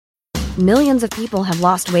Millions of people have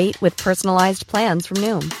lost weight with personalized plans from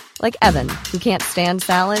Noom. Like Evan, who can't stand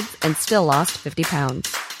salads and still lost 50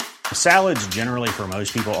 pounds. Salads generally for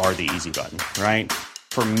most people are the easy button, right?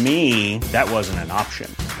 For me, that wasn't an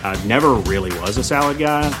option. I never really was a salad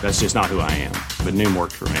guy. That's just not who I am. But Noom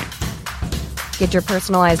worked for me. Get your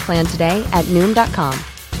personalized plan today at Noom.com.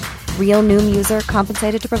 Real Noom user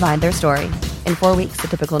compensated to provide their story. In 4 weeks, the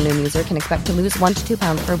typical Noom user can expect to lose 1 to 2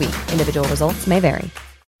 pounds per week. Individual results may vary.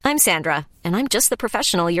 I'm Sandra, and I'm just the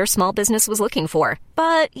professional your small business was looking for.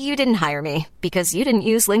 But you didn't hire me because you didn't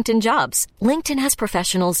use LinkedIn Jobs. LinkedIn has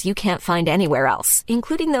professionals you can't find anywhere else,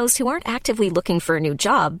 including those who aren't actively looking for a new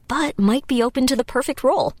job, but might be open to the perfect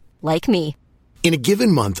role, like me. In a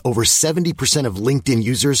given month, over 70% of LinkedIn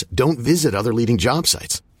users don't visit other leading job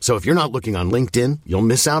sites. So if you're not looking on LinkedIn, you'll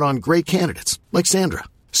miss out on great candidates like Sandra.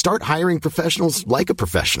 Start hiring professionals like a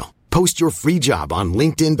professional. Post your free job on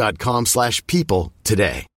linkedin.com/people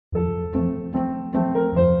today.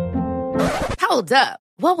 Hold up.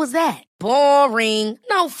 What was that? Boring.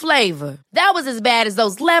 No flavor. That was as bad as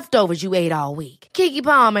those leftovers you ate all week. Keke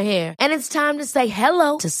Palmer here. And it's time to say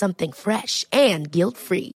hello to something fresh and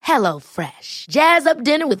guilt-free. Hello Fresh. Jazz up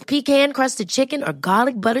dinner with pecan-crusted chicken or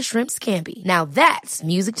garlic butter shrimp scampi. Now that's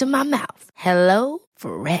music to my mouth. Hello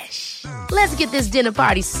Fresh. Let's get this dinner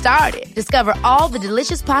party started. Discover all the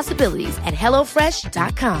delicious possibilities at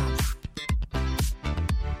hellofresh.com.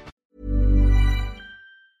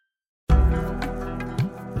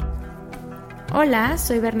 Hola,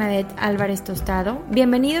 soy Bernadette Álvarez Tostado.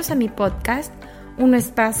 Bienvenidos a mi podcast, un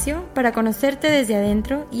espacio para conocerte desde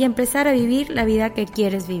adentro y empezar a vivir la vida que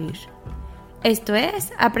quieres vivir. Esto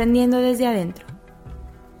es Aprendiendo desde Adentro.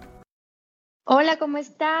 Hola, ¿cómo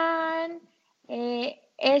están?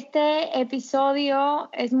 Este episodio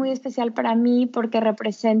es muy especial para mí porque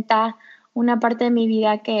representa una parte de mi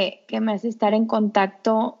vida que me hace estar en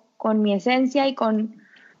contacto con mi esencia y con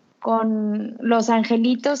los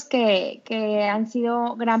angelitos que han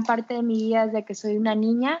sido gran parte de mi vida desde que soy una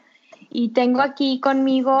niña. Y tengo aquí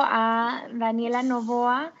conmigo a Daniela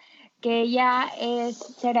Novoa, que ella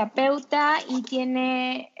es terapeuta y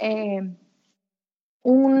tiene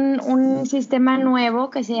un sistema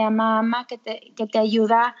nuevo que se llama AMA, que te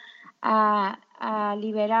ayuda a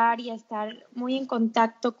liberar y a estar muy en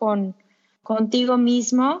contacto contigo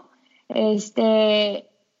mismo. Es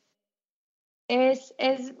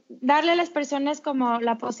darle a las personas como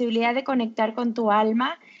la posibilidad de conectar con tu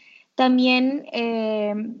alma. También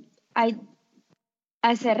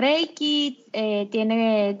hace Reiki,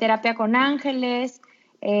 tiene terapia con ángeles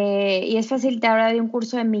y es facilitadora de un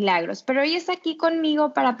curso de milagros. Pero ella está aquí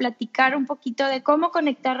conmigo para platicar un poquito de cómo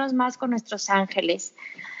conectarnos más con nuestros ángeles.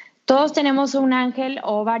 Todos tenemos un ángel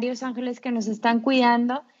o varios ángeles que nos están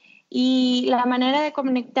cuidando. Y la manera de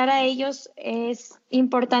conectar a ellos es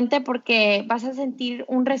importante porque vas a sentir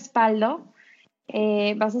un respaldo,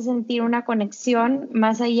 vas a sentir una conexión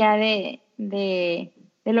más allá de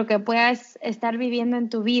lo que puedas estar viviendo en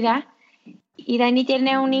tu vida. Y Dani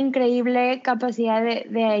tiene una increíble capacidad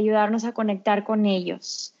de ayudarnos a conectar con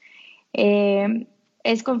ellos.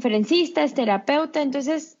 Es conferencista, es terapeuta,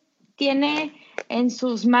 entonces tiene en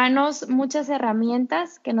sus manos muchas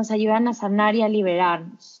herramientas que nos ayudan a sanar y a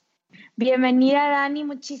liberarnos. Bienvenida, Dani,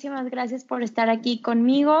 muchísimas gracias por estar aquí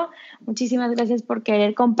conmigo, muchísimas gracias por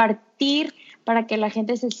querer compartir para que la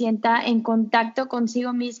gente se sienta en contacto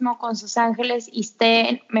consigo mismo, con sus ángeles y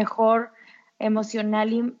esté mejor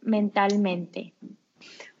emocional y mentalmente.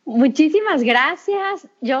 Muchísimas gracias,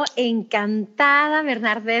 yo encantada,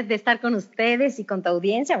 Bernadette, de estar con ustedes y con tu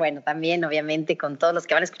audiencia, bueno, también obviamente con todos los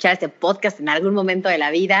que van a escuchar este podcast en algún momento de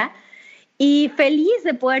la vida. Y feliz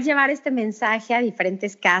de poder llevar este mensaje a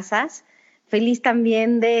diferentes casas, feliz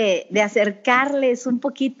también de acercarles un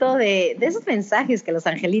poquito de esos mensajes que los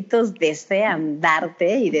angelitos desean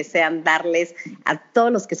darte y desean darles a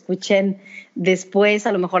todos los que escuchen después,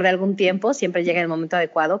 a lo mejor de algún tiempo, siempre llega el momento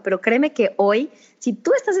adecuado, pero créeme que hoy, si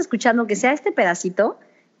tú estás escuchando, que sea este pedacito,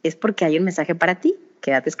 es porque hay un mensaje para ti,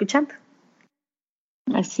 quédate escuchando.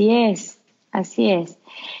 Así es. Así es.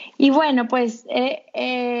 Y bueno, pues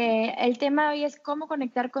el tema de hoy es cómo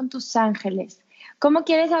conectar con tus ángeles. ¿Cómo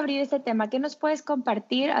quieres abrir este tema? ¿Qué nos puedes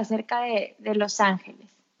compartir acerca de los ángeles?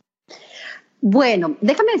 Bueno,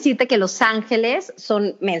 déjame decirte que los ángeles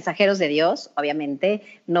son mensajeros de Dios, obviamente,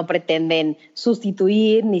 no pretenden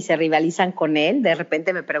sustituir ni se rivalizan con él. De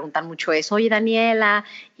repente me preguntan mucho eso, oye Daniela,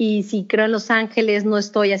 ¿y si creo en los ángeles no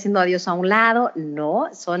estoy haciendo a Dios a un lado? No,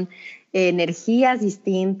 son energías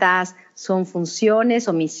distintas, son funciones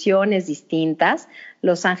o misiones distintas.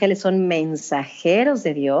 Los ángeles son mensajeros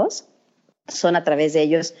de Dios, son a través de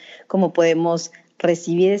ellos como podemos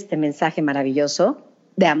recibir este mensaje maravilloso.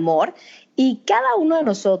 de amor, y cada uno de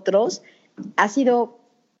nosotros ha sido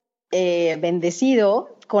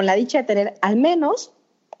bendecido con la dicha de tener al menos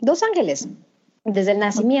 2 ángeles desde el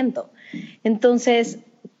nacimiento. Entonces,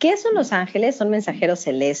 ¿qué son los ángeles? Son mensajeros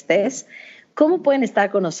celestes. ¿Cómo pueden estar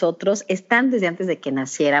con nosotros? Están desde antes de que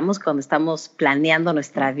naciéramos, cuando estamos planeando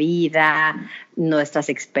nuestra vida, nuestras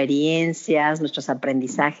experiencias, nuestros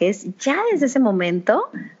aprendizajes. Ya desde ese momento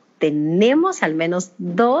tenemos al menos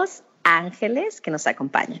 2 ángeles que nos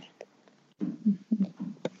acompañan.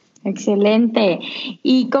 Excelente.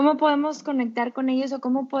 ¿Y cómo podemos conectar con ellos o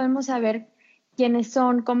cómo podemos saber quiénes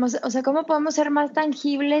son? ¿Cómo podemos ser más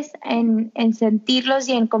tangibles en sentirlos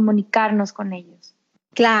y en comunicarnos con ellos?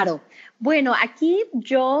 Claro. Bueno, aquí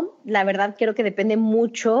yo la verdad creo que depende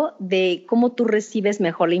mucho de cómo tú recibes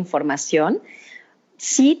mejor la información.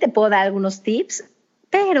 Sí te puedo dar algunos tips,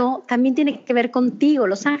 pero también tiene que ver contigo.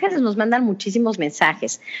 Los ángeles nos mandan muchísimos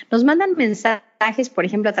mensajes. Nos mandan mensajes, por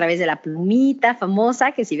ejemplo, a través de la plumita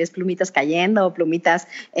famosa, que si ves plumitas cayendo o plumitas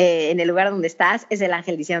en el lugar donde estás, es el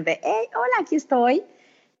ángel diciéndote, hey, hola, aquí estoy.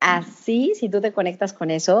 Así, si tú te conectas con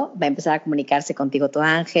eso, va a empezar a comunicarse contigo tu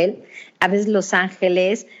ángel. A veces los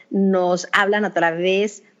ángeles nos hablan a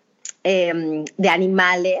través de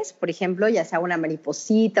animales, por ejemplo, ya sea una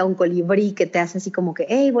mariposita, un colibrí que te hace así como que,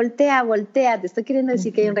 hey, voltea, voltea, te estoy queriendo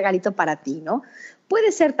decir que hay un regalito para ti, ¿no?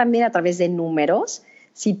 Puede ser también a través de números,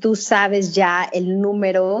 si tú sabes ya el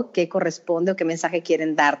número que corresponde o qué mensaje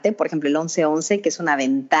quieren darte, por ejemplo, el 1111, que es una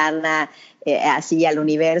ventana así al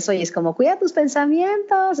universo y es como, cuida tus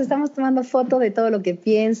pensamientos, estamos tomando foto de todo lo que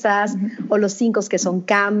piensas, o los 5 que son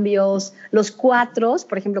cambios, los 4,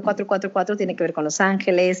 por ejemplo, 444 tiene que ver con los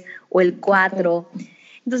ángeles, o el 4.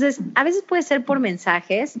 Entonces, a veces puede ser por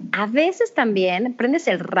mensajes, a veces también prendes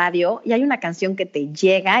el radio y hay una canción que te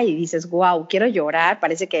llega y dices, wow, quiero llorar,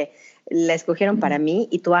 parece que la escogieron para mí,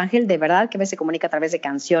 y tu ángel de verdad que a veces se comunica a través de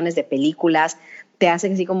canciones, de películas, te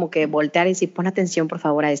hace así como que voltear y decir, pon atención por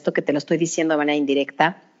favor a esto que te lo estoy diciendo de manera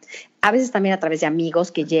indirecta. A veces también a través de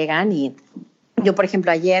amigos que llegan y yo, por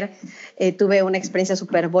ejemplo, ayer tuve una experiencia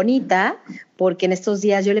súper bonita porque en estos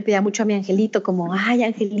días yo le pedía mucho a mi angelito como, ay,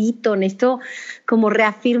 angelito, necesito como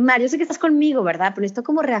reafirmar. Yo sé que estás conmigo, ¿verdad? Pero necesito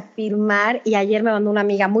como reafirmar, y ayer me mandó una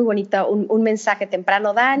amiga muy bonita un mensaje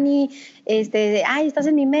temprano, Dani, ay, estás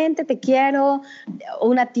en mi mente, te quiero.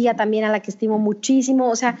 Una tía también a la que estimo muchísimo.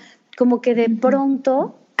 O sea, como que de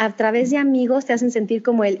pronto a través de amigos te hacen sentir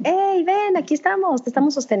como el, hey, ven, aquí estamos, te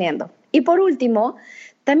estamos sosteniendo. Y por último,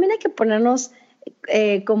 también hay que ponernos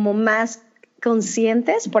como más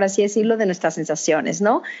conscientes, por así decirlo, de nuestras sensaciones,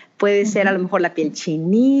 ¿no? Puede ser a lo mejor la piel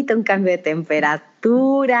chinita, un cambio de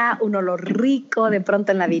temperatura, un olor rico de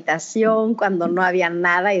pronto en la habitación cuando no había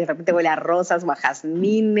nada y de repente huele a rosas o a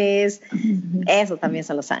jazmines. Eso también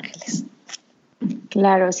son los ángeles.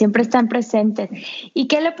 Claro, siempre están presentes. ¿Y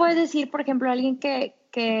qué le puedes decir, por ejemplo, a alguien que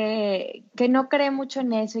no cree mucho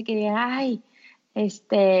en eso y que diga, ay,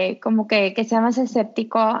 como que sea más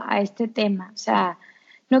escéptico a este tema? O sea,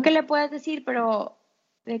 no que le puedas decir, pero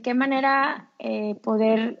de qué manera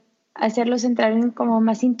poder hacerlos entrar en como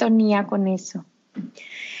más sintonía con eso.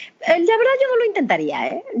 La verdad yo no lo intentaría,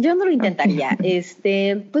 ¿eh? Yo no lo intentaría.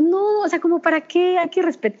 Pues no, o sea, como para qué, hay que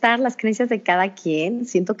respetar las creencias de cada quien.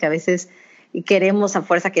 Siento que a veces queremos a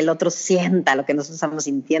fuerza que el otro sienta lo que nosotros estamos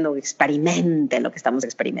sintiendo, o experimente lo que estamos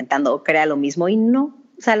experimentando, o crea lo mismo, y no.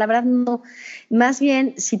 O sea, la verdad no. Más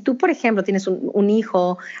bien, si tú, por ejemplo, tienes un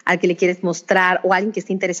hijo al que le quieres mostrar, o alguien que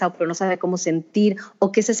esté interesado pero no sabe cómo sentir,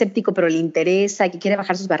 o que es escéptico pero le interesa y que quiere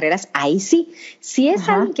bajar sus barreras, ahí sí. Si es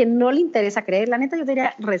alguien que no le interesa creer, la neta yo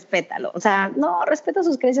diría, respétalo. O sea, no, respeta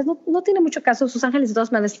sus creencias, no tiene mucho caso. Sus ángeles de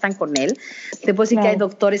todas maneras están con él. Te puedo decir que hay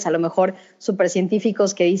doctores a lo mejor súper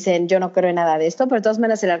científicos que dicen, yo no creo en nada de esto, pero de todas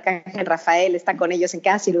maneras el arcángel Rafael está con ellos en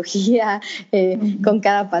cada cirugía, con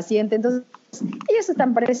cada paciente. Entonces, ellos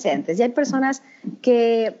están presentes, y hay personas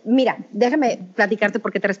que, mira, déjame platicarte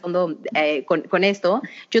por qué te respondo con esto.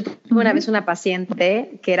 Yo tuve una vez una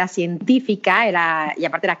paciente que era científica, y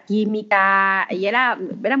aparte era química, y era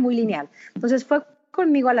muy lineal. Entonces fue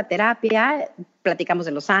conmigo a la terapia, platicamos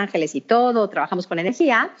de los ángeles y todo, trabajamos con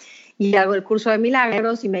energía, y hago el curso de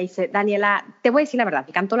milagros y me dice, Daniela, te voy a decir la verdad, me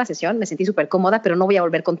encantó la sesión, me sentí súper cómoda, pero no voy a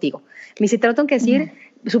volver contigo. Me dice, te lo tengo que decir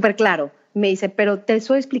súper claro. Me dice, pero te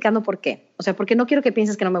estoy explicando por qué. O sea, porque no quiero que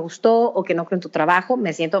pienses que no me gustó o que no creo en tu trabajo.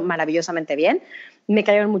 Me siento maravillosamente bien. Me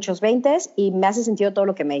cayeron muchos 20s y me hace sentido todo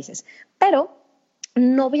lo que me dices. Pero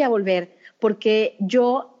no voy a volver porque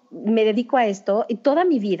yo me dedico a esto y toda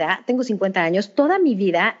mi vida, tengo 50 años, toda mi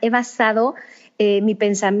vida he basado mi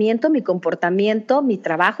pensamiento, mi comportamiento, mi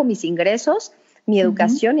trabajo, mis ingresos mi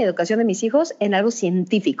educación y educación de mis hijos en algo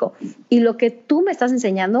científico. Y lo que tú me estás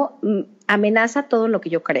enseñando amenaza todo lo que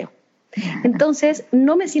yo creo. Entonces,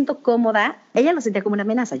 no me siento cómoda. Ella lo sentía como una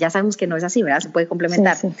amenaza. Ya sabemos que no es así, ¿verdad? Se puede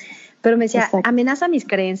complementar. Sí. Pero me decía, exacto, amenaza mis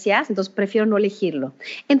creencias, entonces prefiero no elegirlo.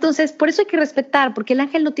 Entonces, por eso hay que respetar, porque el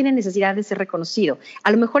ángel no tiene necesidad de ser reconocido.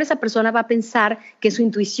 A lo mejor esa persona va a pensar que es su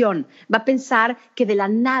intuición, va a pensar que de la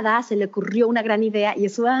nada se le ocurrió una gran idea y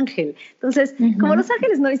es su ángel. Entonces, como los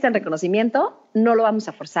ángeles no necesitan reconocimiento, no lo vamos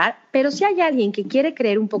a forzar, pero si hay alguien que quiere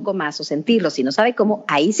creer un poco más o sentirlo, si no sabe cómo,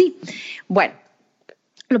 ahí sí. Bueno,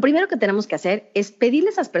 lo primero que tenemos que hacer es pedirle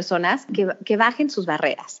a esas personas que bajen sus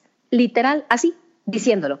barreras. Literal, así,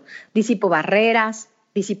 diciéndolo. Disipo barreras,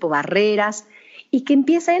 y que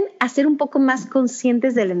empiecen a ser un poco más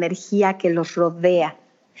conscientes de la energía que los rodea.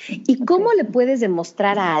 ¿Y cómo le puedes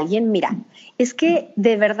demostrar a alguien? Mira, es que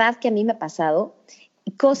de verdad que a mí me ha pasado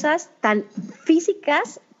cosas tan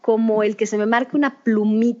físicas como el que se me marque una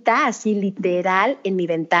plumita así literal en mi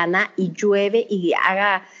ventana y llueve y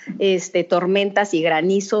haga tormentas y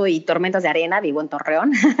granizo y tormentas de arena, vivo en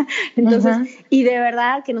Torreón. Entonces, y de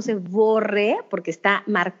verdad que no se borre porque está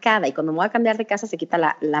marcada y cuando me voy a cambiar de casa se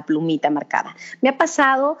quita la plumita marcada. Me ha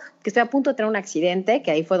pasado que estoy a punto de tener un accidente, que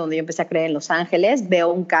ahí fue donde yo empecé a creer en los ángeles,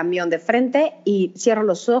 veo un camión de frente y cierro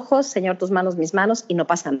los ojos, Señor, tus manos, mis manos, y no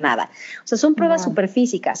pasa nada. O sea, son pruebas súper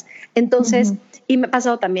físicas. Entonces, y me ha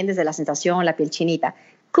pasado también desde la sensación, la piel chinita.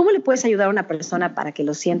 ¿Cómo le puedes ayudar a una persona para que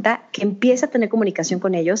lo sienta, que empiece a tener comunicación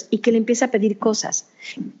con ellos y que le empiece a pedir cosas?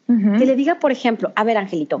 Que le diga, por ejemplo, a ver,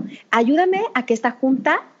 Angelito, ayúdame a que esta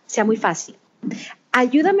junta sea muy fácil.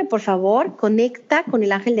 Ayúdame, por favor, conecta con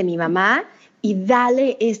el ángel de mi mamá y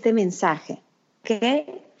dale este mensaje. ¿Ok?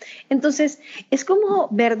 Entonces, es como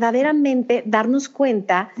verdaderamente darnos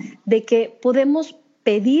cuenta de que podemos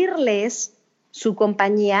pedirles su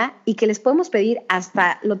compañía y que les podemos pedir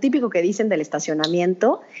hasta lo típico que dicen del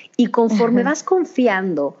estacionamiento, y conforme vas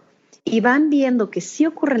confiando y van viendo que sí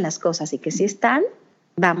ocurren las cosas y que sí están,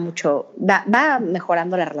 va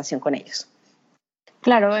mejorando la relación con ellos.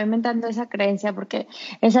 Claro, va aumentando esa creencia porque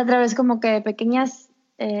es a través como que de pequeñas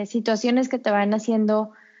situaciones que te van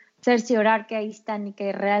haciendo cerciorar que ahí están y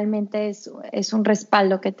que realmente es un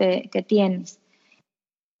respaldo que tienes.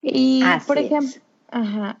 Y, así por ejemplo,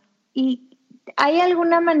 y ¿hay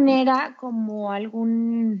alguna manera como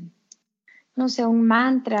un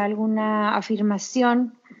mantra, alguna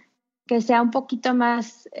afirmación que sea un poquito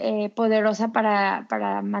más poderosa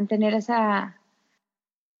para mantener esa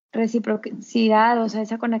reciprocidad, o sea,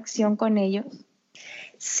 esa conexión con ellos?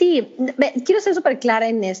 Sí, quiero ser súper clara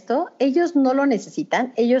en esto. Ellos no lo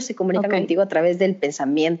necesitan. Ellos se comunican contigo a través del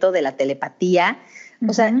pensamiento, de la telepatía.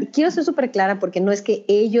 O sea, quiero ser súper clara porque no es que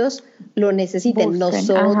ellos lo necesiten.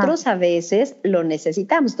 Nosotros a veces lo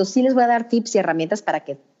necesitamos. Entonces sí les voy a dar tips y herramientas para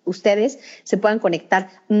que ustedes se puedan conectar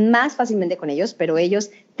más fácilmente con ellos, pero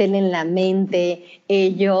ellos tienen la mente,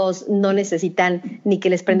 ellos no necesitan ni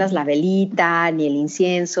que les prendas la velita, ni el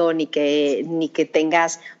incienso, ni que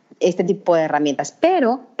tengas este tipo de herramientas,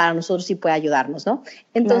 pero para nosotros sí puede ayudarnos, ¿no?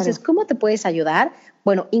 Entonces, claro, ¿cómo te puedes ayudar?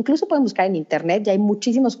 Bueno, incluso pueden buscar en internet, ya hay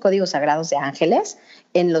muchísimos códigos sagrados de ángeles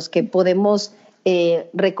en los que podemos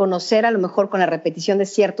reconocer a lo mejor con la repetición de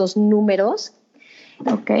ciertos números,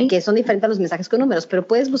 que son diferentes a los mensajes con números, pero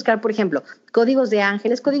puedes buscar, por ejemplo, códigos de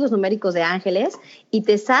ángeles, códigos numéricos de ángeles, y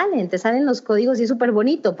te salen los códigos y es súper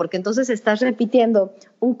bonito, porque entonces estás repitiendo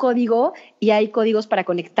un código y hay códigos para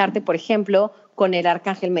conectarte, por ejemplo, con el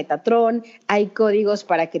arcángel Metatrón, hay códigos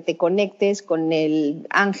para que te conectes con el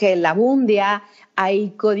ángel Abundia,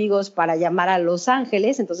 hay códigos para llamar a los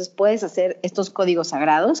ángeles, entonces puedes hacer estos códigos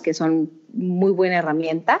sagrados, que son muy buena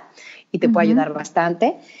herramienta y te puede ayudar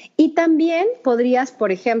bastante. Y también podrías,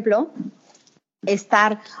 por ejemplo,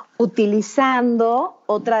 estar utilizando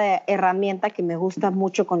otra herramienta que me gusta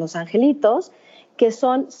mucho con los angelitos, que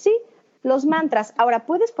son, los mantras. Ahora,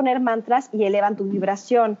 puedes poner mantras y elevan tu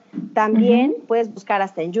vibración. También puedes buscar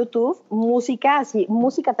hasta en YouTube música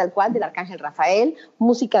tal cual del arcángel Rafael,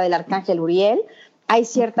 música del arcángel Uriel. Hay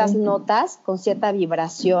ciertas notas con cierta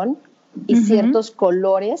vibración y ciertos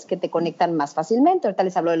colores que te conectan más fácilmente. Ahorita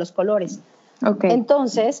les hablo de los colores.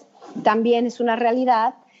 Entonces, también es una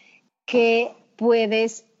realidad que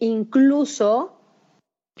puedes incluso,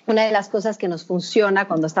 una de las cosas que nos funciona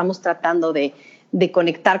cuando estamos tratando de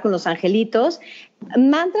conectar con los angelitos,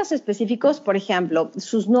 mantras específicos, por ejemplo,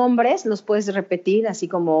 sus nombres los puedes repetir así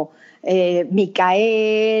como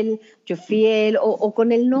Micael, Jofiel, o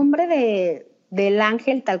con el nombre del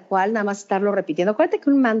ángel tal cual, nada más estarlo repitiendo. Acuérdate que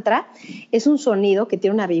un mantra es un sonido que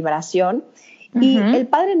tiene una vibración y el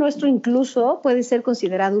Padre Nuestro incluso puede ser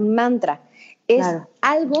considerado un mantra. Es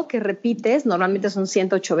algo que repites, normalmente son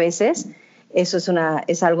 108 veces, eso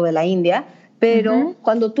es algo de la India, pero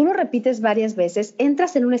cuando tú lo repites varias veces,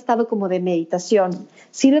 entras en un estado como de meditación,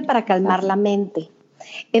 sirve para calmar la mente.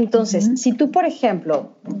 Entonces, si tú, por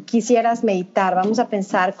ejemplo, quisieras meditar, vamos a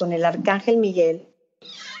pensar con el Arcángel Miguel,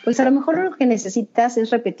 pues a lo mejor lo que necesitas es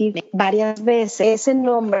repetir varias veces ese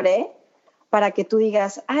nombre para que tú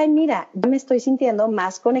digas, ay, mira, ya me estoy sintiendo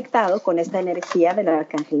más conectado con esta energía del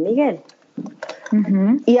Arcángel Miguel.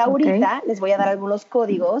 Y ahorita les voy a dar algunos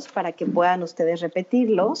códigos para que puedan ustedes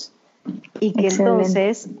repetirlos y que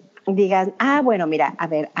entonces digan, bueno, mira, a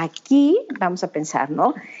ver, aquí vamos a pensar,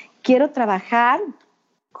 ¿no? Quiero trabajar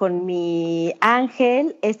con mi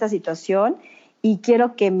ángel esta situación y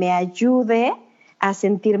quiero que me ayude a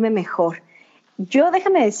sentirme mejor. Yo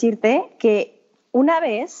déjame decirte que una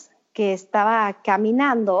vez que estaba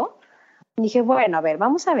caminando, dije, bueno, a ver,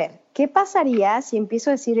 vamos a ver, ¿qué pasaría si empiezo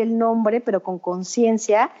a decir el nombre pero con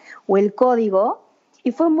conciencia o el código?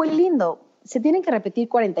 Y fue muy lindo. Se tienen que repetir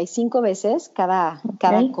 45 veces cada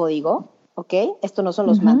código, ¿ok? Esto no son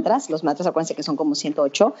los mantras acuérdense que son como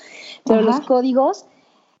 108, pero los códigos,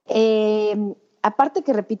 aparte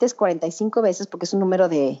que repites 45 veces porque es un número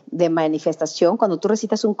de manifestación, cuando tú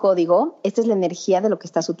recitas un código, esta es la energía de lo que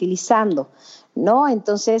estás utilizando, ¿no?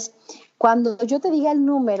 Entonces, cuando yo te diga el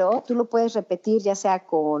número, tú lo puedes repetir ya sea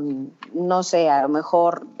con, no sé, a lo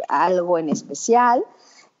mejor algo en especial,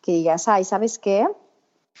 que digas, ay, ¿sabes qué?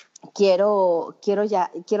 Quiero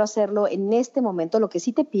hacerlo en este momento. Lo que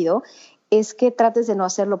sí te pido es que trates de no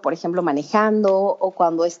hacerlo, por ejemplo, manejando o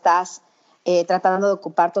cuando estás tratando de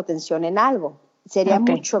ocupar tu atención en algo. Sería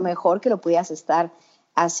mucho mejor que lo pudieras estar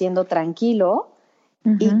haciendo tranquilo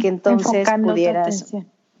y que entonces enfocando pudieras...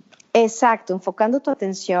 Exacto, enfocando tu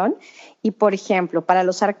atención. Y, por ejemplo, para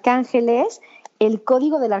los arcángeles, el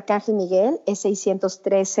código del Arcángel Miguel es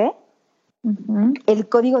 613. El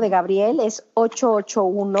código de Gabriel es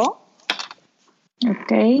 881.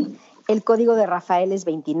 El código de Rafael es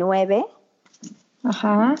 29.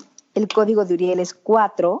 El código de Uriel es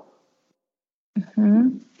 4.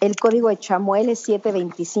 El código de Chamuel es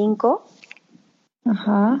 725.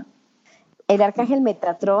 El arcángel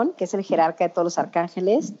Metatrón, que es el jerarca de todos los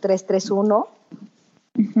arcángeles, 331.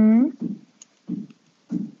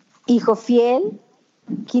 Y Jofiel,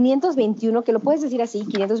 521, que lo puedes decir así,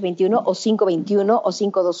 521 o 521 o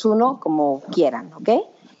 521, como quieran, ¿ok?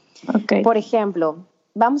 Por ejemplo,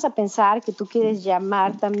 vamos a pensar que tú quieres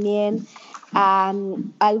llamar también a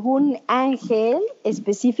algún ángel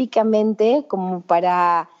específicamente como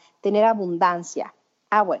para tener abundancia.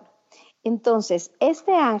 Bueno. Entonces,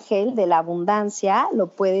 este ángel de la abundancia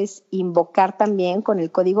lo puedes invocar también con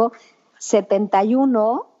el código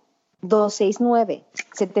 71269.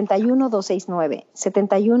 71269.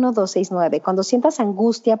 71269. Cuando sientas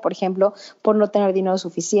angustia, por ejemplo, por no tener dinero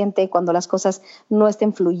suficiente, cuando las cosas no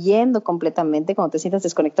estén fluyendo completamente, cuando te sientas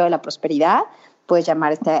desconectado de la prosperidad, puedes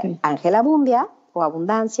llamar a este ángel abundia o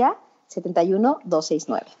abundancia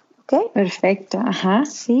 71269. ¿Ok? Perfecto.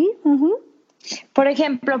 Sí. Por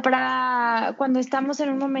ejemplo, para cuando estamos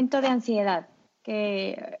en un momento de ansiedad,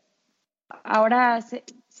 que ahora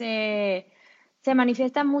se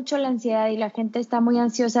manifiesta mucho la ansiedad y la gente está muy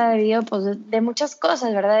ansiosa debido de muchas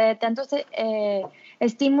cosas, ¿verdad? De tantos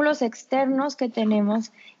estímulos externos que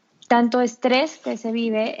tenemos, tanto estrés que se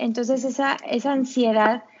vive, entonces esa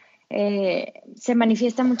ansiedad se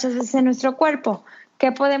manifiesta muchas veces en nuestro cuerpo.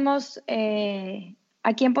 ¿Qué podemos...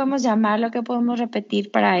 ¿A quién podemos llamar? ¿Lo que podemos repetir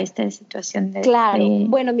para esta situación? Claro.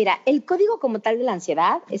 Bueno, mira, el código como tal de la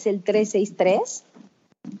ansiedad es el 363.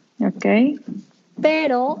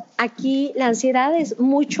 Pero aquí la ansiedad es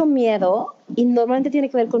mucho miedo y normalmente tiene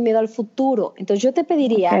que ver con miedo al futuro. Entonces yo te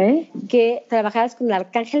pediría que trabajaras con el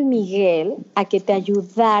Arcángel Miguel a que te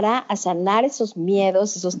ayudara a sanar esos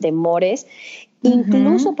miedos, esos temores.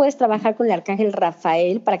 Incluso puedes trabajar con el Arcángel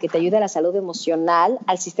Rafael para que te ayude a la salud emocional,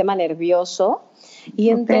 al sistema nervioso. Y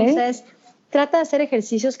entonces trata de hacer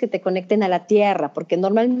ejercicios que te conecten a la tierra, porque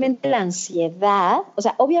normalmente la ansiedad, o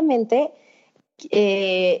sea, obviamente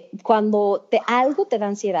cuando algo te da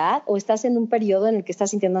ansiedad o estás en un periodo en el que estás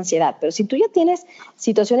sintiendo ansiedad, pero si tú ya tienes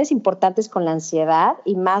situaciones importantes con la ansiedad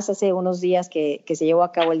y más hace unos días que se llevó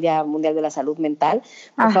a cabo el Día Mundial de la Salud Mental,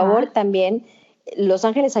 por favor también los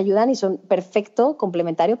ángeles ayudan y son perfecto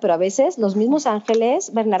complementario, pero a veces los mismos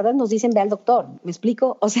ángeles, Bernarda, nos dicen ve al doctor, ¿me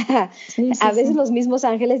explico? O sea, a veces los mismos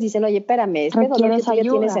ángeles dicen, oye, espérame, este dolor que tú ya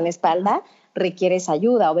tienes en la espalda requieres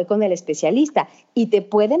ayuda o ve con el especialista y te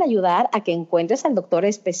pueden ayudar a que encuentres al doctor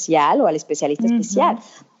especial o al especialista especial.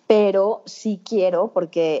 Pero sí quiero,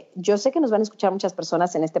 porque yo sé que nos van a escuchar muchas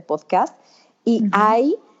personas en este podcast y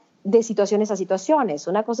hay de situaciones a situaciones.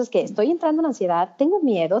 Una cosa es que estoy entrando en ansiedad, tengo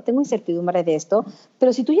miedo, tengo incertidumbre de esto,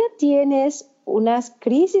 pero si tú ya tienes unas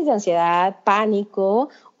crisis de ansiedad, pánico,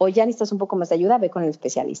 o ya necesitas un poco más de ayuda, ve con el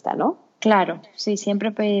especialista, ¿no? Claro, sí,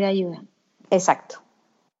 siempre pedir ayuda. Exacto.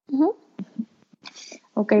 Uh-huh.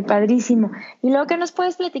 Ok, padrísimo. Y luego, ¿qué nos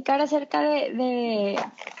puedes platicar acerca de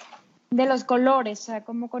los colores? O sea,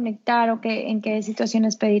 cómo conectar o en qué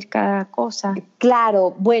situaciones pedir cada cosa.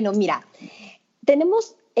 Claro, bueno, mira,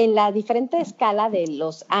 tenemos en la diferente escala de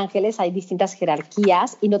los ángeles hay distintas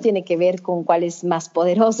jerarquías y no tiene que ver con cuál es más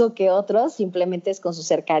poderoso que otro, simplemente es con su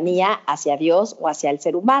cercanía hacia Dios o hacia el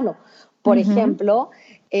ser humano. Por ejemplo,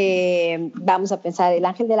 vamos a pensar, el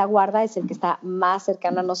ángel de la guarda es el que está más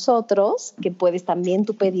cercano a nosotros, que puedes también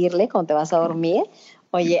tú pedirle cuando te vas a dormir,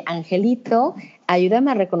 oye, angelito,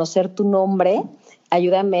 ayúdame a reconocer tu nombre,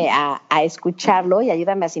 ayúdame a escucharlo y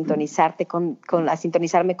ayúdame a sintonizarte a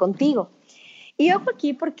sintonizarme contigo. Y ojo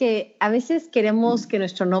aquí porque a veces queremos que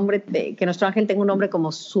nuestro ángel tenga un nombre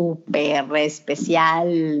como súper especial,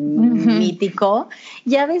 mítico,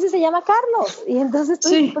 y a veces se llama Carlos. Y entonces tú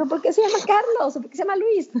dices, ¿pero por qué se llama Carlos? ¿O por qué se llama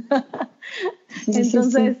Luis?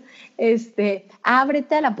 Entonces,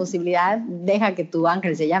 ábrete a la posibilidad, deja que tu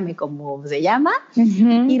ángel se llame como se llama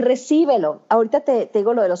y recíbelo. Ahorita te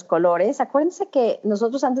digo lo de los colores. Acuérdense que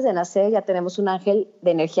nosotros antes de nacer ya tenemos un ángel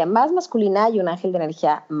de energía más masculina y un ángel de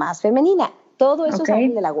energía más femenina. Todo eso es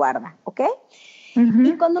ángel de la guarda, ¿ok?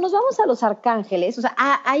 Y cuando nos vamos a los arcángeles, o sea,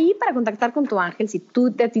 ahí para contactar con tu ángel, si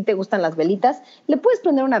a ti te gustan las velitas, le puedes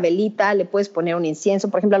prender una velita, le puedes poner un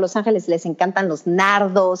incienso. Por ejemplo, a los ángeles les encantan los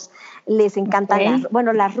nardos, les encantan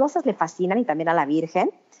las rosas le fascinan y también a la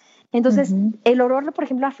Virgen. Entonces, el olor, por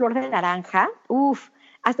ejemplo, a flor de naranja,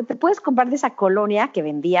 hasta te puedes comprar de esa colonia que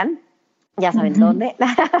vendían, ya saben dónde,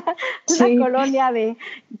 una colonia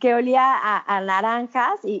que olía a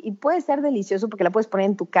naranjas y puede ser delicioso porque la puedes poner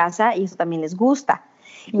en tu casa y eso también les gusta.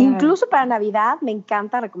 Incluso para Navidad me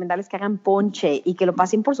encanta recomendarles que hagan ponche y que lo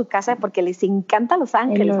pasen por su casa porque les encanta Los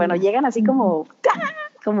Ángeles. Bueno, llegan así como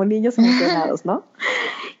niños emocionados, ¿no?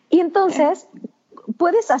 Y entonces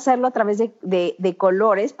puedes hacerlo a través de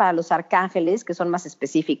colores para los arcángeles que son más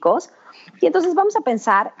específicos. Y entonces vamos a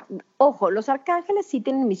pensar, ojo, los arcángeles sí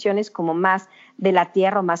tienen misiones como más de la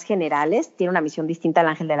tierra o más generales, tienen una misión distinta al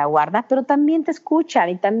ángel de la guarda, pero también te escuchan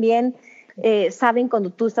y también saben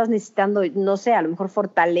cuando tú estás necesitando, no sé, a lo mejor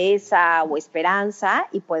fortaleza o esperanza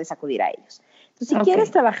y puedes acudir a ellos. Entonces, si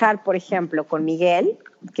quieres trabajar, por ejemplo, con Miguel,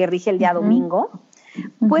 que rige el día domingo,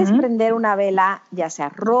 puedes prender una vela ya sea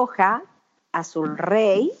roja, azul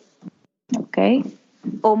rey,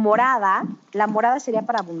 o morada. La morada sería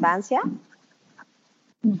para abundancia,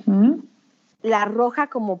 la roja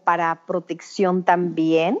como para protección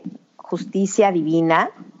también, justicia divina,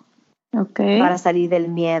 para salir del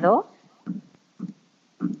miedo,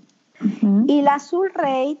 y la azul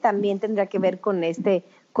rey también tendría que ver con este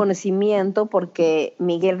conocimiento porque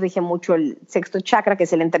Miguel rige mucho el sexto chakra, que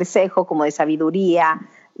es el entrecejo, como de sabiduría,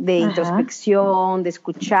 de introspección, de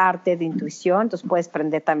escucharte, de intuición. Entonces puedes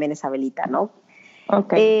prender también esa velita, ¿no?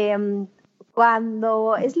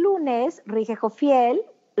 Cuando es lunes, rige Jofiel,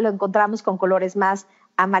 lo encontramos con colores más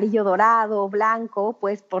amarillo, dorado, blanco.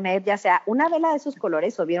 Puedes poner ya sea una vela de esos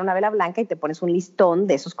colores o bien una vela blanca y te pones un listón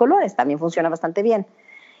de esos colores. También funciona bastante bien.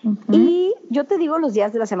 Y yo te digo los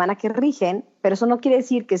días de la semana que rigen, pero eso no quiere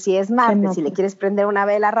decir que si es martes, si le quieres prender una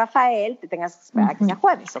vela a Rafael, te tengas que esperar a que sea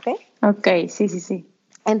jueves, ¿ok? Ok, sí.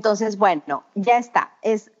 Entonces, bueno, ya está.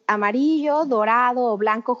 Es amarillo, dorado o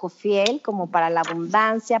blanco Jofiel, como para la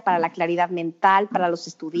abundancia, para la claridad mental, para los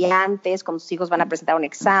estudiantes, cuando sus hijos van a presentar un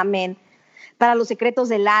examen, para los secretos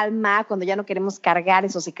del alma, cuando ya no queremos cargar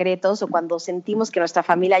esos secretos o cuando sentimos que en nuestra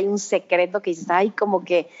familia hay un secreto que dices, ay, como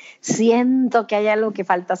que siento que hay algo que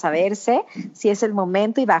falta saberse. Si es el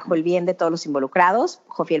momento y bajo el bien de todos los involucrados,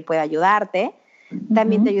 Jofiel puede ayudarte.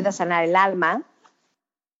 También te ayuda a sanar el alma.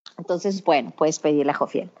 Entonces, bueno, puedes pedirle a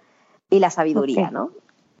Jofiel. Y la sabiduría, ¿no?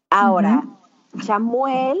 Ahora,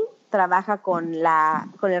 Chamuel trabaja con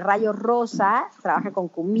el rayo rosa, trabaja con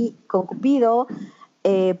Cupido,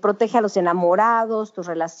 protege a los enamorados, tus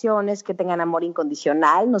relaciones, que tengan amor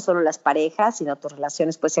incondicional, no solo las parejas, sino tus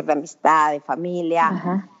relaciones puede ser de amistad, de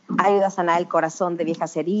familia. Ayuda a sanar el corazón de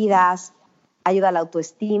viejas heridas, ayuda a la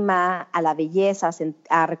autoestima, a la belleza,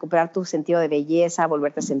 a recuperar tu sentido de belleza, a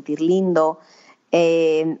volverte a sentir lindo.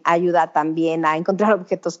 Ayuda también a encontrar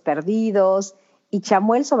objetos perdidos. Y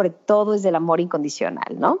Chamuel sobre todo es del amor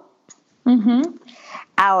incondicional, ¿no?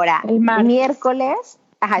 Ahora, el miércoles,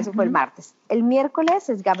 eso fue el martes. El miércoles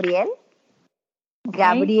es Gabriel.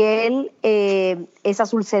 Gabriel es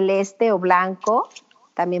azul celeste o blanco,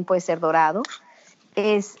 también puede ser dorado.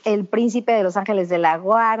 es el príncipe de los ángeles de la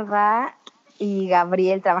guarda y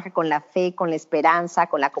Gabriel trabaja con la fe, con la esperanza,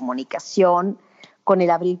 con la comunicación, con el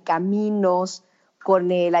abrir caminos,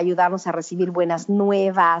 con el ayudarnos a recibir buenas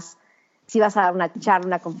nuevas. Si vas a dar una charla,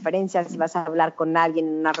 una conferencia, si vas a hablar con alguien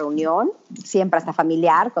en una reunión, siempre hasta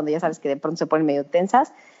familiar, cuando ya sabes que de pronto se ponen medio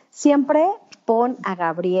tensas, siempre pon a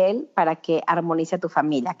Gabriel para que armonice a tu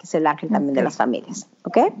familia, que es el ángel también de las familias,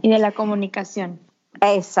 ¿ok? Y de la comunicación.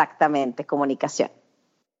 Exactamente, comunicación.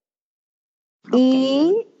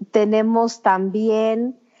 Y tenemos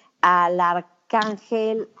también al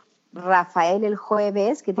arcángel Rafael el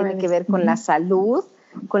jueves, que tiene que ver con la salud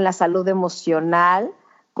emocional,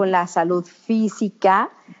 con la salud física.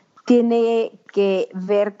 Tiene que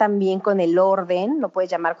ver también con el orden, lo puedes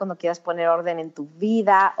llamar cuando quieras poner orden en tu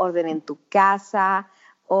vida, orden en tu casa,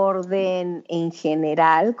 orden en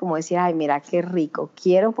general, como decir, ay, mira, qué rico,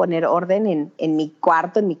 quiero poner orden en mi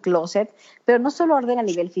cuarto, en mi closet, pero no solo orden a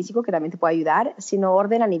nivel físico, que también te puede ayudar, sino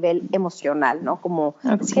orden a nivel emocional, ¿no? Como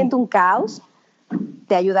siento un caos,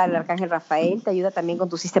 te ayuda el arcángel Rafael, te ayuda también con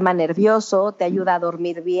tu sistema nervioso, te ayuda a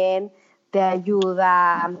dormir bien, te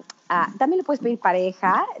ayuda también le puedes pedir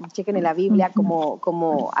pareja, chequen en la Biblia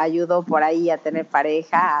cómo ayudó por ahí a tener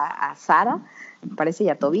pareja a Sara, me parece, y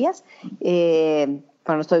a Tobías.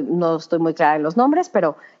 Bueno, no estoy muy clara en los nombres,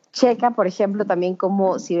 pero checa, por ejemplo, también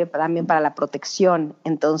cómo sirve también para la protección.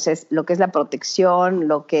 Entonces, lo que es la protección,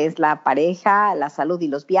 lo que es la pareja, la salud y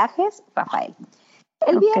los viajes, Rafael.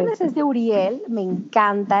 El viernes es de Uriel, me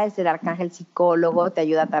encanta, es el arcángel psicólogo, te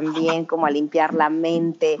ayuda también como a limpiar la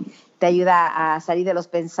mente, te ayuda a salir de los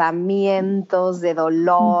pensamientos de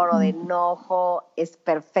dolor o de enojo, es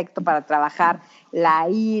perfecto para trabajar la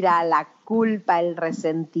ira, la culpa, el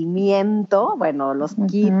resentimiento, bueno, los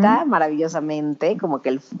quita maravillosamente, como que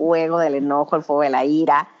el fuego del enojo, el fuego de la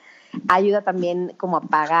ira. Ayuda también como a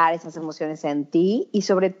apagar esas emociones en ti y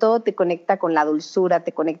sobre todo te conecta con la dulzura,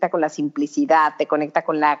 te conecta con la simplicidad, te conecta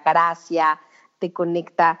con la gracia, te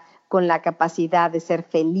conecta con la capacidad de ser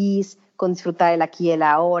feliz, con disfrutar el aquí y el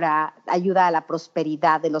ahora, ayuda a la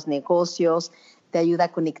prosperidad de los negocios, te ayuda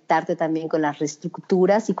a conectarte también con las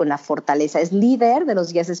reestructuras y con la fortaleza. Es líder de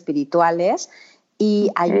los guías espirituales y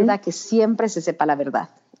ayuda a que siempre se sepa la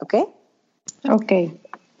verdad, ¿ok? Ok.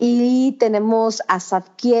 Y tenemos a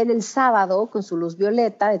Zadkiel el sábado con su luz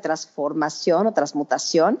violeta de transformación o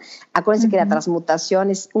transmutación. Acuérdense que la transmutación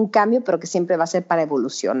es un cambio, pero que siempre va a ser para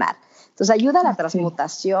evolucionar. Entonces ayuda a la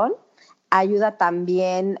transmutación, ayuda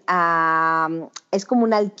también a... Es como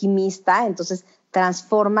un alquimista, entonces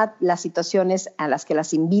transforma las situaciones a las que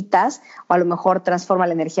las invitas, o a lo mejor transforma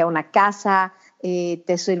la energía de una casa,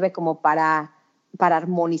 te sirve como para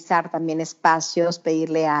armonizar también espacios,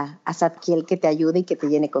 pedirle a Zadkiel que te ayude y que te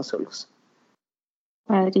llene con su luz.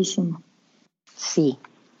 Padrísimo. Sí.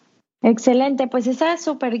 Excelente, pues esa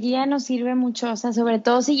super guía nos sirve mucho, o sea, sobre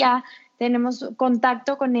todo si ya tenemos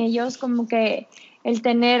contacto con ellos, como que el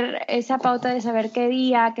tener esa pauta de saber qué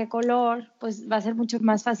día, qué color, pues va a ser mucho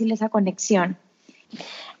más fácil esa conexión.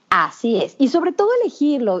 Así es, y sobre todo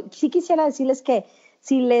elegirlo. Sí quisiera decirles que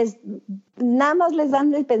si nada más les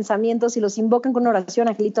dan el pensamiento, si los invocan con una oración,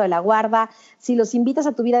 angelito de la guarda, si los invitas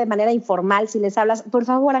a tu vida de manera informal, si les hablas, por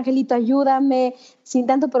favor, angelito, ayúdame, sin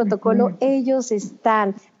tanto protocolo, ellos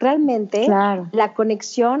están. Realmente, la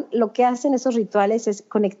conexión, lo que hacen esos rituales es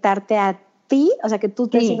conectarte a ti, o sea, que tú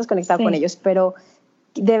te sientas conectado con ellos, pero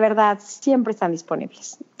de verdad, siempre están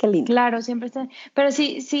disponibles. Qué lindo. Claro, siempre están. Pero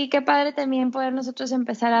sí, qué padre también poder nosotros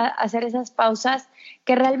empezar a hacer esas pausas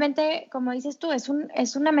que realmente, como dices tú, es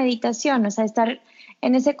una meditación, o sea, estar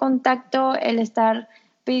en ese contacto, el estar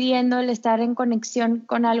pidiendo, el estar en conexión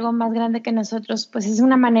con algo más grande que nosotros, pues es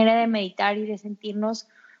una manera de meditar y de sentirnos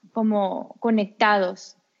como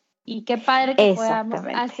conectados. Y qué padre que podamos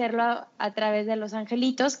hacerlo a través de los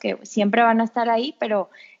angelitos, que siempre van a estar ahí,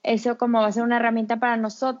 pero eso como va a ser una herramienta para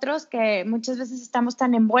nosotros, que muchas veces estamos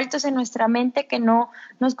tan envueltos en nuestra mente que no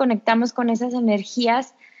nos conectamos con esas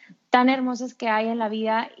energías tan hermosas que hay en la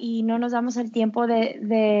vida y no nos damos el tiempo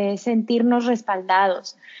de sentirnos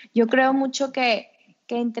respaldados. Yo creo mucho que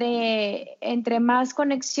entre más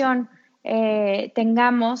conexión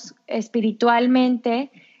tengamos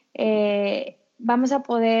espiritualmente, vamos a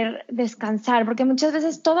poder descansar, porque muchas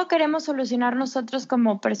veces todo queremos solucionar nosotros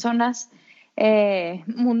como personas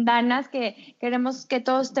mundanas, que queremos que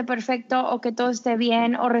todo esté perfecto o que todo esté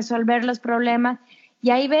bien o resolver los problemas, y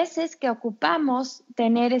hay veces que ocupamos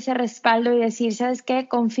tener ese respaldo y decir, ¿sabes qué?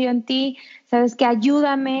 Confío en ti, ¿sabes qué?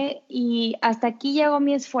 Ayúdame y hasta aquí llegó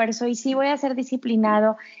mi esfuerzo y sí voy a ser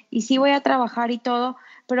disciplinado y sí voy a trabajar y todo,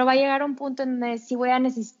 pero va a llegar un punto en donde sí voy a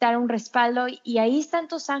necesitar un respaldo y ahí están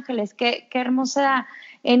tus ángeles. Qué hermosa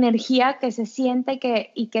energía que se siente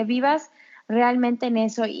y que vivas realmente en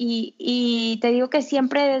eso. Y te digo que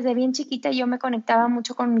siempre desde bien chiquita yo me conectaba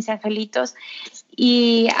mucho con mis angelitos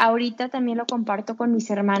y ahorita también lo comparto con mis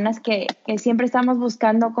hermanas que siempre estamos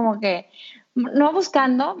buscando como que, no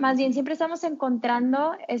buscando, más bien siempre estamos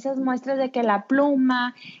encontrando esas muestras de que la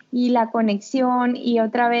pluma y la conexión y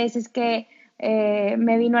otra vez es que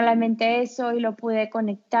me vino a la mente eso y lo pude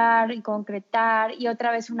conectar y concretar y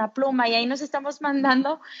otra vez una pluma y ahí nos estamos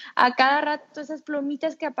mandando a cada rato esas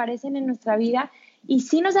plumitas que aparecen en nuestra vida y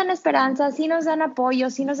sí nos dan esperanza, sí nos dan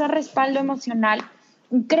apoyo, sí nos dan respaldo emocional.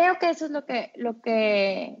 Creo que eso es lo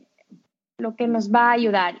que nos va a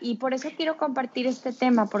ayudar y por eso quiero compartir este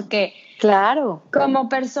tema porque claro, como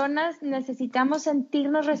personas necesitamos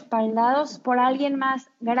sentirnos respaldados por alguien más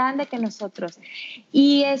grande que nosotros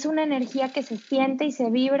y es una energía que se siente y se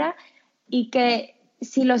vibra y que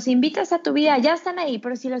si los invitas a tu vida, ya están ahí,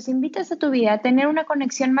 pero si los invitas a tu vida a tener una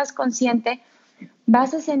conexión más consciente,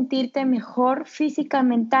 vas a sentirte mejor física,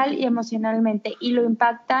 mental y emocionalmente y lo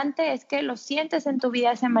impactante es que los sientes en tu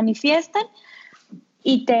vida, se manifiestan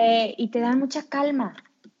y te dan mucha calma.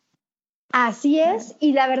 Así es,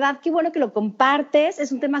 y la verdad qué bueno que lo compartes,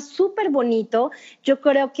 es un tema súper bonito, yo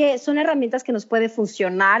creo que son herramientas que nos puede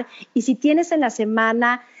funcionar y si tienes en la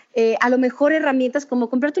semana a lo mejor herramientas como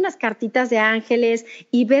comprarte unas cartitas de ángeles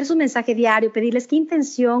y ver su mensaje diario, pedirles qué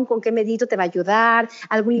intención, con qué medito te va a ayudar,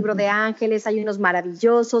 algún libro de ángeles, hay unos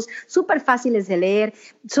maravillosos, súper fáciles de leer,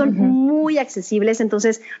 son muy accesibles,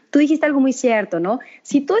 entonces tú dijiste algo muy cierto, ¿no?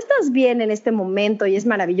 Si tú estás bien en este momento y es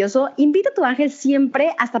maravilloso, invita a tu ángel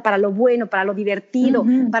siempre hasta para lo bueno, para lo divertido,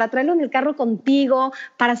 para traerlo en el carro contigo,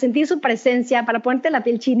 para sentir su presencia, para ponerte la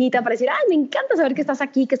piel chinita, para decir, ay, me encanta saber que estás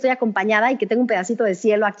aquí, que estoy acompañada y que tengo un pedacito de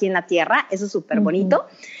cielo aquí en la tierra, eso es súper bonito.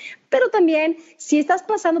 Pero también, si estás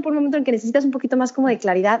pasando por un momento en que necesitas un poquito más como de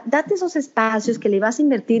claridad, date esos espacios que le vas a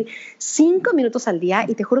invertir 5 minutos al día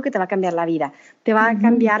y te juro que te va a cambiar la vida. Te va a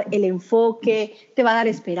cambiar el enfoque, te va a dar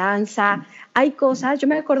esperanza. Hay cosas, yo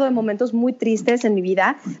me acuerdo de momentos muy tristes en mi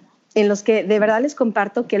vida en los que de verdad les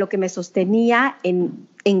comparto que lo que me sostenía en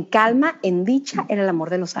calma, en dicha, era el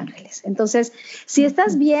amor de los ángeles. Entonces, si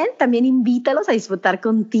estás bien, también invítalos a disfrutar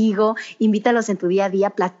contigo, invítalos en tu día a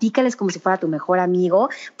día, platícales como si fuera tu mejor amigo,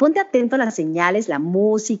 ponte atento a las señales, la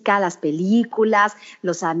música, las películas,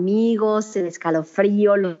 los amigos, el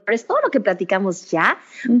escalofrío, todo lo que platicamos ya,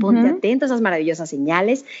 ponte atento a esas maravillosas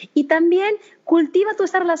señales y también cultiva tu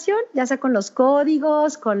esta relación, ya sea con los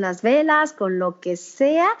códigos, con las velas, con lo que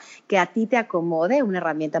sea que a ti te acomode, una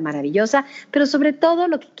herramienta maravillosa, pero sobre todo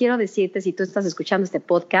lo que quiero decirte, si tú estás escuchando este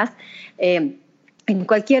podcast, en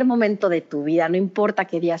cualquier momento de tu vida, no importa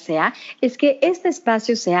qué día sea, es que este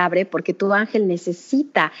espacio se abre porque tu ángel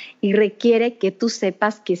necesita y requiere que tú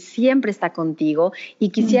sepas que siempre está contigo y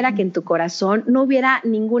quisiera que en tu corazón no hubiera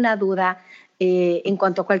ninguna duda en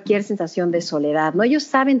cuanto a cualquier sensación de soledad, ¿no? Ellos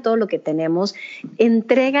saben todo lo que tenemos.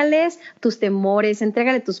 Entrégales tus temores,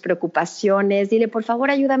 entrégale tus preocupaciones, dile, por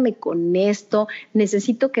favor, ayúdame con esto,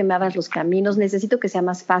 necesito que me abras los caminos, necesito que sea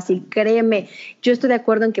más fácil, créeme. Yo estoy de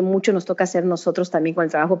acuerdo en que mucho nos toca hacer nosotros también con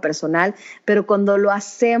el trabajo personal, pero cuando lo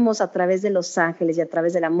hacemos a través de los ángeles y a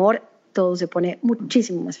través del amor, todo se pone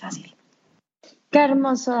muchísimo más fácil. Qué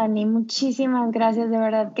hermoso, Dani. Muchísimas gracias. De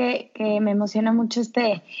verdad que me emociona mucho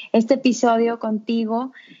este episodio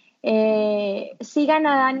contigo. Sigan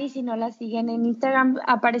a Dani si no la siguen. En Instagram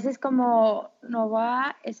apareces como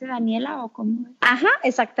Novoa S. Daniela o como. Ajá,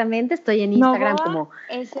 exactamente. Estoy en Instagram Novoa como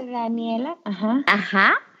S. Daniela.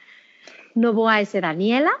 Ajá. Novoa S.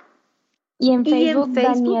 Daniela. Y en Facebook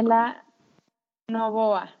Daniela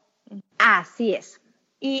Novoa. Así es.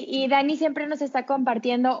 Y Dani siempre nos está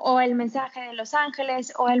compartiendo o el mensaje de Los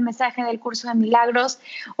Ángeles o el mensaje del curso de milagros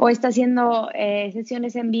o está haciendo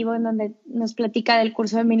sesiones en vivo en donde nos platica del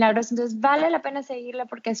curso de milagros. Entonces vale la pena seguirla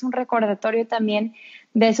porque es un recordatorio también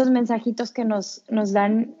de esos mensajitos que nos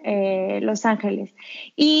dan Los Ángeles.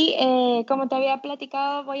 Y como te había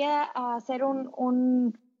platicado, voy a hacer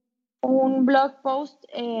un blog post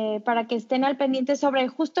para que estén al pendiente sobre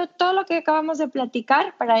justo todo lo que acabamos de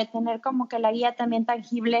platicar, para tener como que la guía también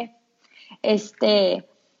tangible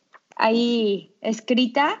ahí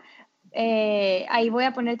escrita. Ahí voy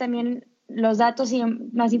a poner también los datos y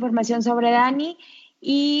más información sobre Dani.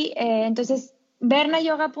 Y entonces,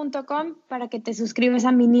 bernayoga.com para que te suscribas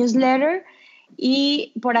a mi newsletter.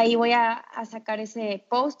 Y por ahí voy a sacar ese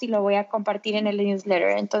post y lo voy a compartir en el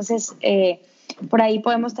newsletter. Entonces, por ahí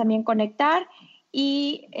podemos también conectar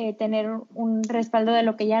y tener un respaldo de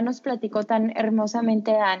lo que ya nos platicó tan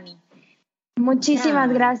hermosamente Dani. Muchísimas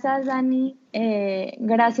gracias, Dani.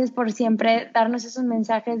 Gracias por siempre darnos esos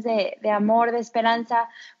mensajes de amor, de esperanza,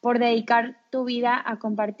 por dedicar tu vida a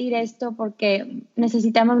compartir esto, porque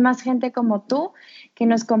necesitamos más gente como tú que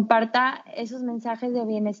nos comparta esos mensajes de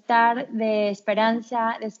bienestar, de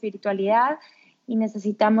esperanza, de espiritualidad, y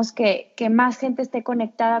necesitamos que más gente esté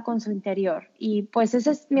conectada con su interior. Y pues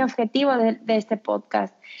ese es mi objetivo de este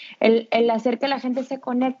podcast, el hacer que la gente se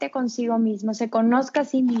conecte consigo mismo, se conozca a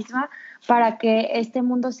sí misma, para que este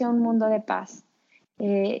mundo sea un mundo de paz.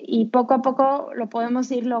 Y poco a poco lo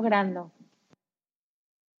podemos ir logrando.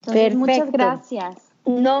 Entonces, Perfecto. Muchas gracias.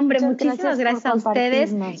 No, hombre, Muchas muchísimas gracias a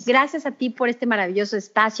ustedes. Gracias a ti por este maravilloso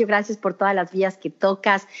espacio. Gracias por todas las vías que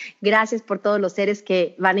tocas. Gracias por todos los seres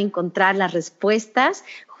que van a encontrar las respuestas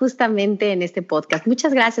justamente en este podcast.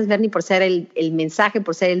 Muchas gracias, Bernie, por ser el mensaje,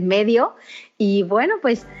 por ser el medio. Y bueno,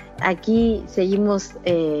 pues aquí seguimos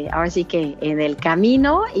ahora sí que en el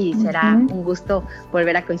camino y será un gusto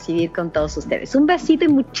volver a coincidir con todos ustedes. Un besito y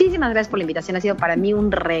muchísimas gracias por la invitación. Ha sido para mí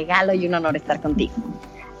un regalo y un honor estar contigo.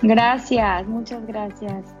 Gracias, muchas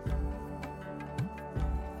gracias.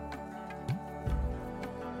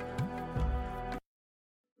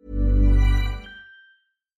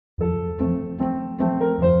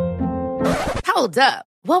 Hold up.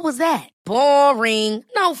 What was that? Boring.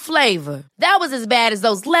 No flavor. That was as bad as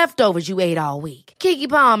those leftovers you ate all week. Keke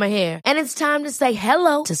Palmer here, and it's time to say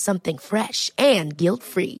hello to something fresh and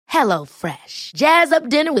guilt-free. HelloFresh. Jazz up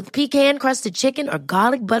dinner with pecan-crusted chicken or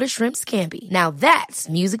garlic butter shrimp scampi. Now that's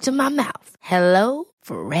music to my mouth.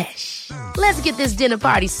 HelloFresh. Let's get this dinner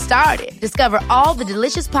party started. Discover all the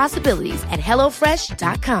delicious possibilities at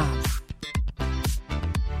HelloFresh.com.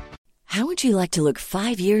 How would you like to look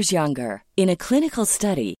 5 years younger? In a clinical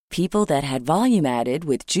study, people that had volume added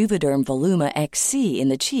with Juvederm Voluma XC in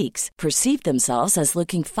the cheeks perceived themselves as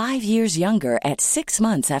looking 5 years younger at 6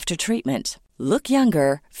 months after treatment. Look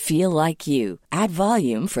younger, feel like you. Add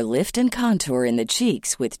volume for lift and contour in the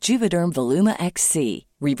cheeks with Juvederm Voluma XC.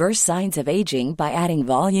 Reverse signs of aging by adding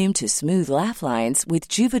volume to smooth laugh lines with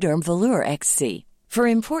Juvederm Volure XC. For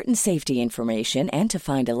important safety information and to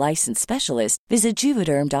find a licensed specialist, visit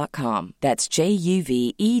Juvederm.com. That's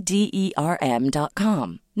JUVEDERM.com.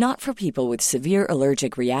 Not for people with severe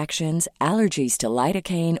allergic reactions, allergies to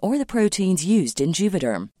lidocaine, or the proteins used in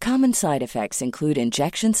Juvederm. Common side effects include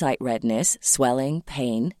injection site redness, swelling,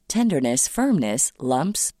 pain, tenderness, firmness,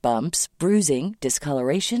 lumps, bumps, bruising,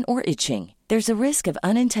 discoloration, or itching. There's a risk of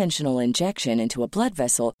unintentional injection into a blood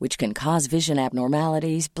vessel, which can cause vision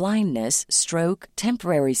abnormalities, blindness, stroke,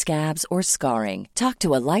 temporary scabs, or scarring. Talk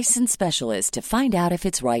to a licensed specialist to find out if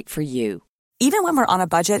it's right for you. Even when we're on a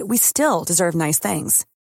budget, we still deserve nice things.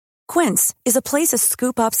 Quince is a place to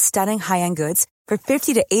scoop up stunning high-end goods for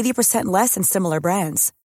 50 to 80% less than similar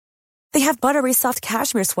brands. They have buttery soft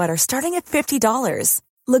cashmere sweaters starting at $50,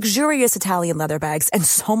 luxurious Italian leather bags, and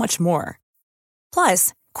so much more.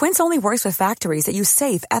 Plus, Quince only works with factories that use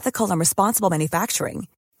safe, ethical, and responsible manufacturing.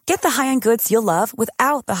 Get the high-end goods you'll love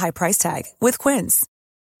without the high price tag with Quince.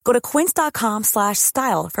 Go to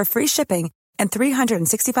quince.com/style for free shipping and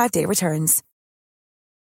 365-day returns.